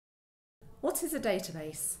What is a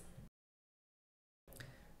database?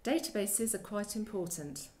 Databases are quite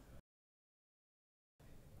important.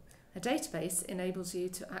 A database enables you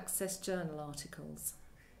to access journal articles.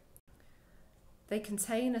 They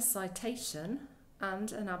contain a citation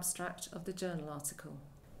and an abstract of the journal article.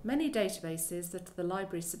 Many databases that the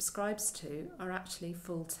library subscribes to are actually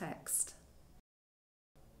full text.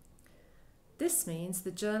 This means the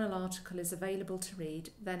journal article is available to read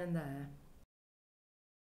then and there.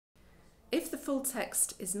 If the full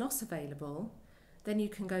text is not available, then you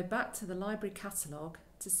can go back to the library catalogue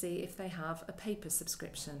to see if they have a paper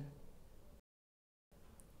subscription.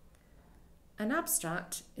 An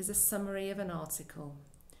abstract is a summary of an article.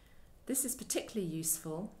 This is particularly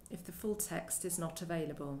useful if the full text is not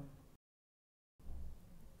available.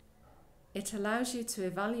 It allows you to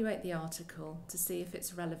evaluate the article to see if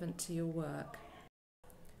it's relevant to your work.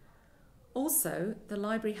 Also, the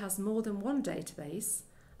library has more than one database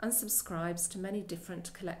and subscribes to many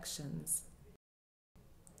different collections.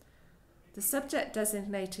 The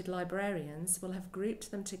subject-designated librarians will have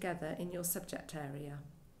grouped them together in your subject area.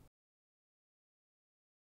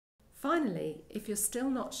 Finally, if you're still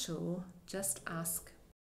not sure, just ask